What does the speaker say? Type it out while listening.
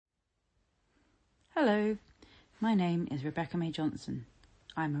Hello, my name is Rebecca May Johnson.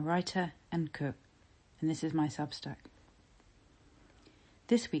 I'm a writer and cook, and this is my Substack.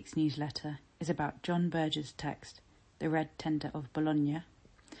 This week's newsletter is about John Berger's text, The Red Tender of Bologna,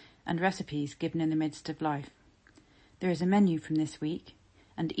 and recipes given in the midst of life. There is a menu from this week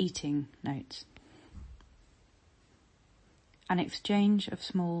and eating notes. An exchange of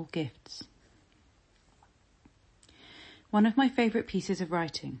small gifts. One of my favourite pieces of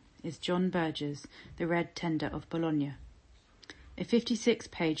writing is John Berger's The Red Tender of Bologna, a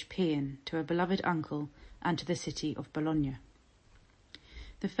 56-page paean to a beloved uncle and to the city of Bologna.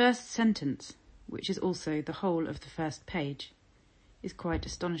 The first sentence, which is also the whole of the first page, is quite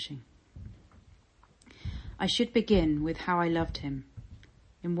astonishing. I should begin with how I loved him,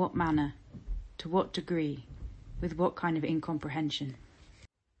 in what manner, to what degree, with what kind of incomprehension.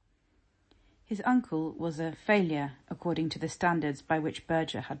 His uncle was a failure according to the standards by which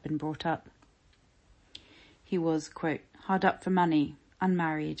Berger had been brought up. He was, quote, hard up for money,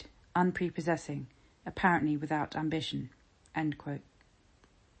 unmarried, unprepossessing, apparently without ambition, end quote.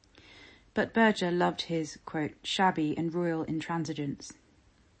 But Berger loved his, quote, shabby and royal intransigence.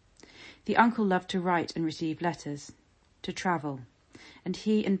 The uncle loved to write and receive letters, to travel, and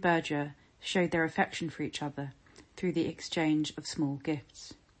he and Berger showed their affection for each other through the exchange of small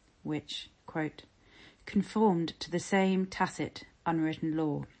gifts, which, quote, conformed to the same tacit, unwritten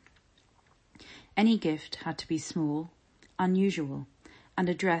law. Any gift had to be small, unusual, and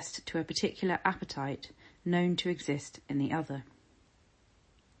addressed to a particular appetite known to exist in the other.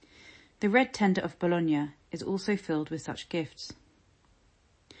 The Red Tender of Bologna is also filled with such gifts.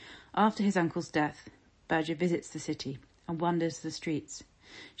 After his uncle's death, Berger visits the city and wanders the streets,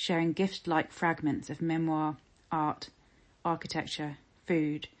 sharing gift-like fragments of memoir, art, architecture,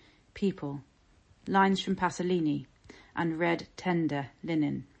 food, people, lines from Pasolini, and red tender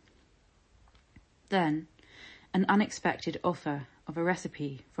linen. Then, an unexpected offer of a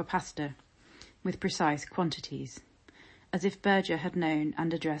recipe for pasta with precise quantities, as if Berger had known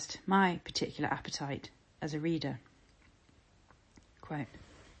and addressed my particular appetite as a reader. Quote,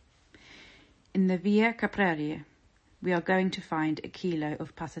 in the Via Capraria, we are going to find a kilo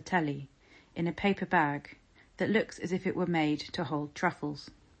of passatelli in a paper bag that looks as if it were made to hold truffles.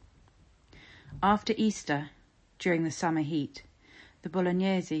 After Easter, during the summer heat, the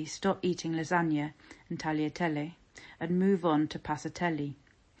Bolognese stop eating lasagna and tagliatelle and move on to passatelli,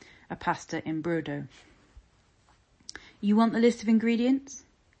 a pasta in brodo. You want the list of ingredients?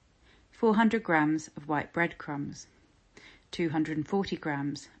 400 grams of white breadcrumbs, 240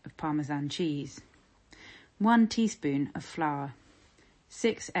 grams of Parmesan cheese, 1 teaspoon of flour,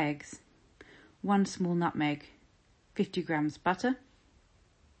 6 eggs, 1 small nutmeg, 50 grams butter.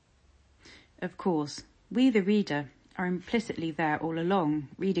 Of course, we, the reader, are implicitly there all along,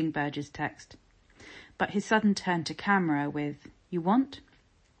 reading Berger's text, but his sudden turn to camera with, you want?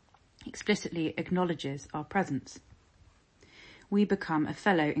 Explicitly acknowledges our presence. We become a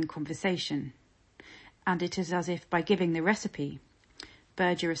fellow in conversation, and it is as if by giving the recipe,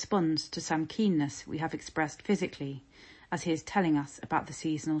 Berger responds to some keenness we have expressed physically as he is telling us about the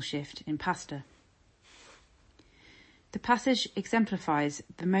seasonal shift in pasta. The passage exemplifies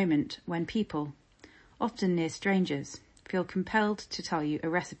the moment when people, often near strangers, feel compelled to tell you a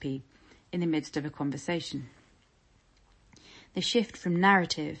recipe in the midst of a conversation. The shift from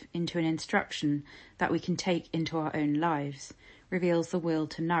narrative into an instruction that we can take into our own lives reveals the will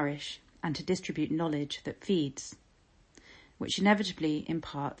to nourish and to distribute knowledge that feeds, which inevitably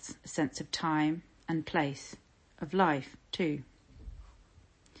imparts a sense of time and place, of life too.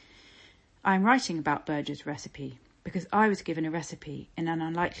 I am writing about Berger's recipe because I was given a recipe in an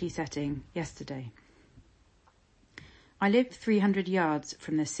unlikely setting yesterday. I live 300 yards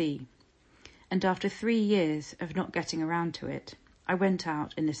from the sea, and after 3 years of not getting around to it, I went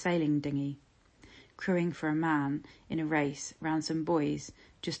out in a sailing dinghy, crewing for a man in a race round some buoys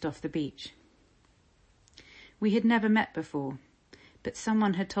just off the beach. We had never met before, but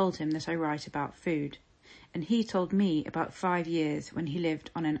someone had told him that I write about food, and he told me about 5 years when he lived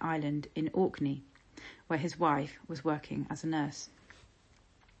on an island in Orkney, where his wife was working as a nurse.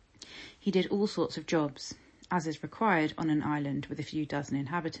 He did all sorts of jobs, as is required on an island with a few dozen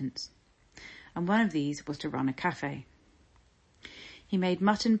inhabitants, and one of these was to run a cafe. He made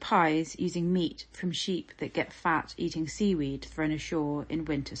mutton pies using meat from sheep that get fat eating seaweed thrown ashore in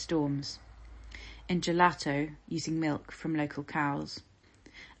winter storms, and gelato using milk from local cows,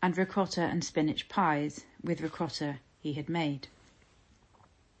 and ricotta and spinach pies with ricotta he had made.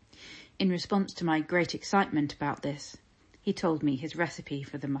 In response to my great excitement about this, he told me his recipe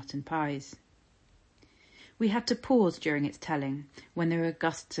for the mutton pies. We had to pause during its telling when there were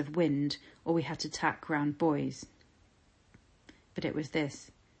gusts of wind or we had to tack round buoys. But it was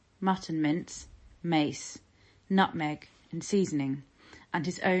this: mutton mince, mace, nutmeg and seasoning, and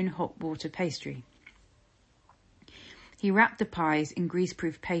his own hot water pastry. He wrapped the pies in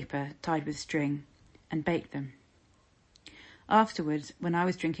greaseproof paper tied with string and baked them. Afterwards, when I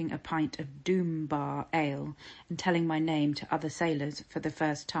was drinking a pint of Doom Bar ale and telling my name to other sailors for the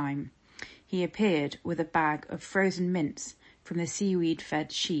first time, he appeared with a bag of frozen mince from the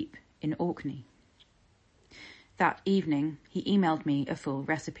seaweed-fed sheep in Orkney. That evening, he emailed me a full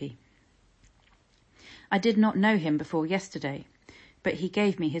recipe. I did not know him before yesterday, but he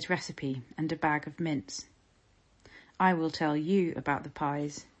gave me his recipe and a bag of mince. I will tell you about the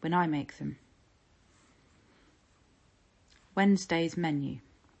pies when I make them. Wednesday's menu.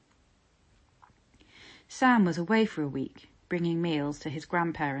 Sam was away for a week, bringing meals to his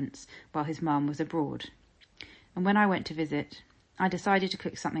grandparents while his mum was abroad. And when I went to visit, I decided to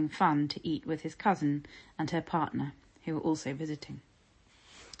cook something fun to eat with his cousin and her partner, who were also visiting.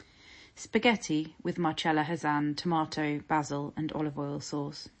 Spaghetti with Marcella Hazan, tomato, basil and olive oil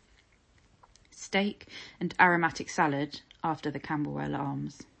sauce. Steak and aromatic salad after the Camberwell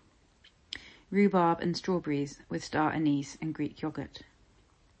Arms. Rhubarb and strawberries with star anise and Greek yoghurt.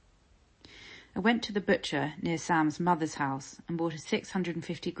 I went to the butcher near Sam's mother's house and bought a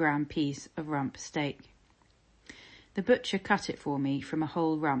 650-gram piece of rump steak. The butcher cut it for me from a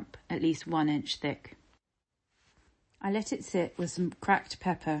whole rump, at least 1 inch thick. I let it sit with some cracked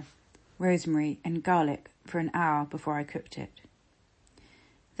pepper, rosemary and garlic for an hour before I cooked it.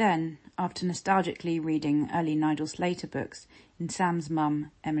 Then, after nostalgically reading early Nigel Slater books in Sam's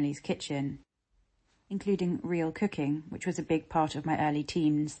mum, Emily's kitchen, including Real Cooking, which was a big part of my early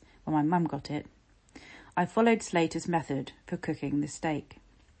teens when my mum got it, I followed Slater's method for cooking the steak.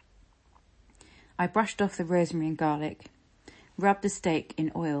 I brushed off the rosemary and garlic, rubbed the steak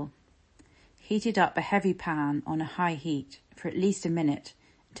in oil, heated up a heavy pan on a high heat for at least a minute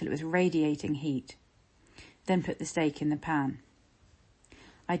until it was radiating heat, then put the steak in the pan.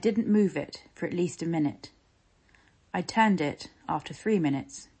 I didn't move it for at least a minute. I turned it after 3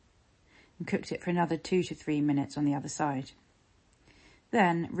 minutes and cooked it for another 2 to 3 minutes on the other side.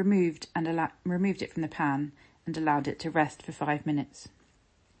 Then removed it from the pan and allowed it to rest for 5 minutes.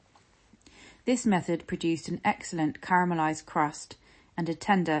 This method produced an excellent caramelised crust and a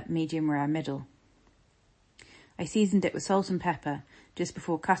tender medium-rare middle. I seasoned it with salt and pepper just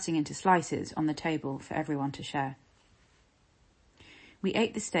before cutting into slices on the table for everyone to share. We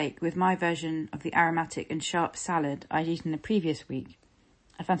ate the steak with my version of the aromatic and sharp salad I'd eaten the previous week,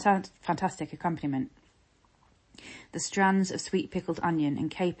 a fantastic accompaniment. The strands of sweet pickled onion and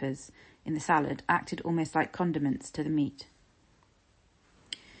capers in the salad acted almost like condiments to the meat.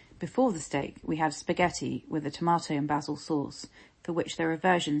 Before the steak, we had spaghetti with a tomato and basil sauce, for which there are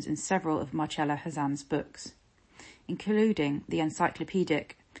versions in several of Marcella Hazan's books, including the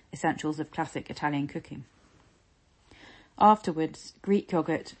encyclopedic Essentials of Classic Italian Cooking. Afterwards, Greek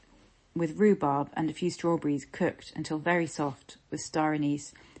yoghurt with rhubarb and a few strawberries cooked until very soft with star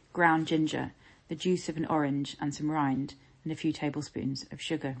anise, ground ginger, the juice of an orange and some rind, and a few tablespoons of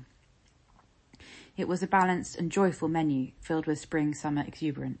sugar. It was a balanced and joyful menu filled with spring-summer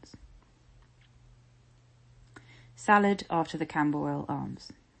exuberance. Salad after the Camberwell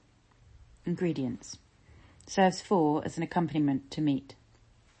Arms. Ingredients. Serves 4 as an accompaniment to meat.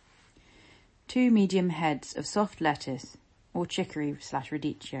 2 medium heads of soft lettuce or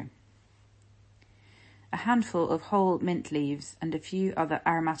chicory/radicchio. A handful of whole mint leaves and a few other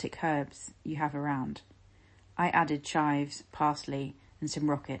aromatic herbs you have around. I added chives, parsley and some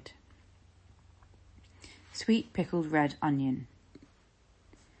rocket. Sweet pickled red onion.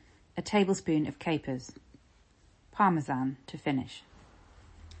 A tablespoon of capers. Parmesan to finish.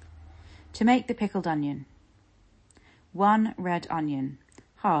 To make the pickled onion. 1 red onion,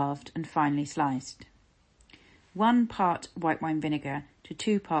 halved and finely sliced. 1 part white wine vinegar to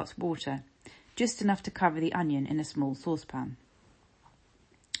 2 parts water, just enough to cover the onion in a small saucepan.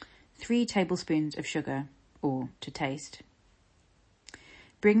 3 tablespoons of sugar, or to taste.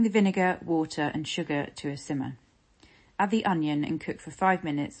 Bring the vinegar, water and sugar to a simmer. Add the onion and cook for 5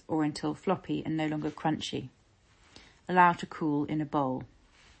 minutes or until floppy and no longer crunchy. Allow to cool in a bowl.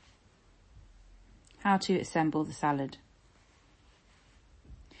 How to assemble the salad.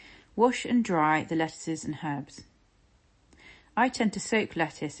 Wash and dry the lettuces and herbs. I tend to soak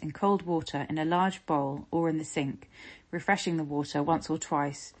lettuce in cold water in a large bowl or in the sink, refreshing the water once or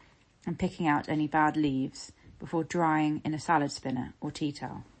twice and picking out any bad leaves before drying in a salad spinner or tea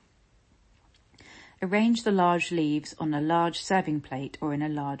towel. Arrange the large leaves on a large serving plate or in a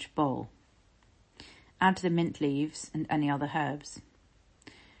large bowl. Add the mint leaves and any other herbs.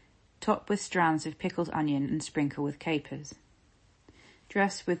 Top with strands of pickled onion and sprinkle with capers.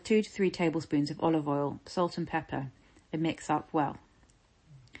 Dress with 2 to 3 tablespoons of olive oil, salt and pepper, and mix up well.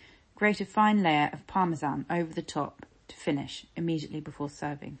 Grate a fine layer of parmesan over the top to finish immediately before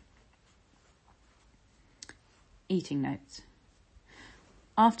serving. Eating notes.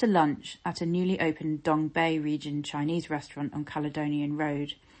 After lunch at a newly opened Dong Bay region Chinese restaurant on Caledonian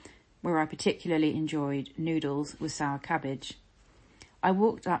Road, where I particularly enjoyed noodles with sour cabbage, I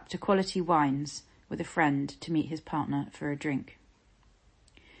walked up to Quality Wines with a friend to meet his partner for a drink.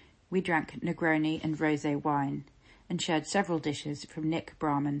 We drank Negroni and rosé wine and shared several dishes from Nick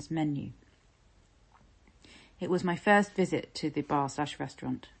Brahman's menu. It was my first visit to the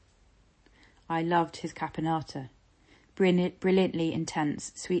bar/restaurant. I loved his caponata, brilliantly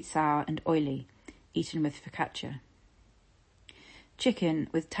intense, sweet, sour and oily, eaten with focaccia. Chicken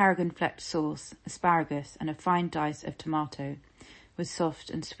with tarragon-flecked sauce, asparagus and a fine dice of tomato was soft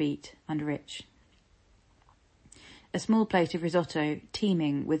and sweet and rich. A small plate of risotto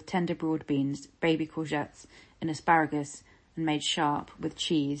teeming with tender broad beans, baby courgettes and asparagus and made sharp with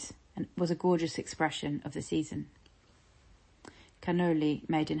cheese and was a gorgeous expression of the season. Cannoli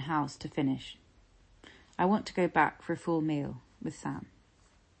made in-house to finish. I want to go back for a full meal with Sam.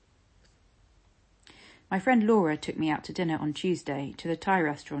 My friend Laura took me out to dinner on Tuesday to the Thai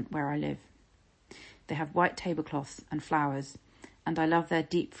restaurant where I live. They have white tablecloths and flowers, and I love their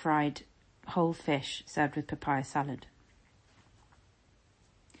deep-fried whole fish served with papaya salad.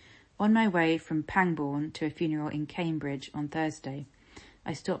 On my way from Pangbourne to a funeral in Cambridge on Thursday,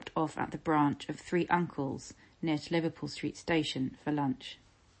 I stopped off at the branch of Three Uncles near to Liverpool Street Station for lunch.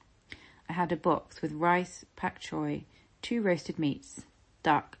 I had a box with rice, pak choy, 2 roasted meats,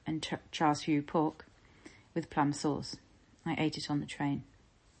 duck and char siu pork with plum sauce. I ate it on the train.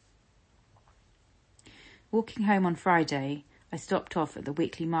 Walking home on Friday, I stopped off at the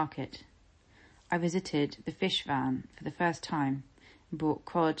weekly market. I visited the fish van for the first time and bought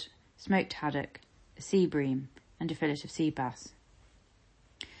cod, smoked haddock, a sea bream and a fillet of sea bass.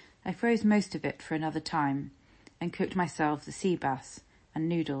 I froze most of it for another time and cooked myself the sea bass and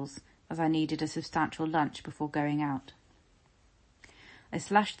noodles as I needed a substantial lunch before going out. I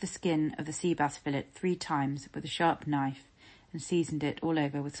slashed the skin of the sea bass fillet 3 times with a sharp knife and seasoned it all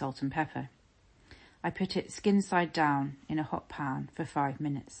over with salt and pepper. I put it skin side down in a hot pan for 5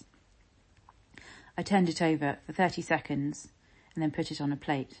 minutes. I turned it over for 30 seconds and then put it on a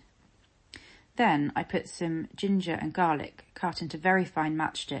plate. Then I put some ginger and garlic cut into very fine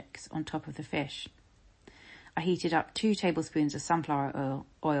matchsticks on top of the fish. I heated up 2 tablespoons of sunflower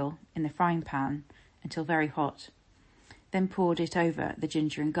oil in the frying pan until very hot, then poured it over the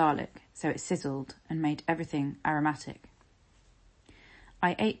ginger and garlic so it sizzled and made everything aromatic.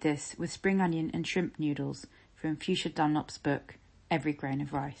 I ate this with spring onion and shrimp noodles from Fuchsia Dunlop's book, Every Grain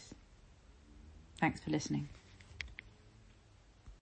of Rice. Thanks for listening.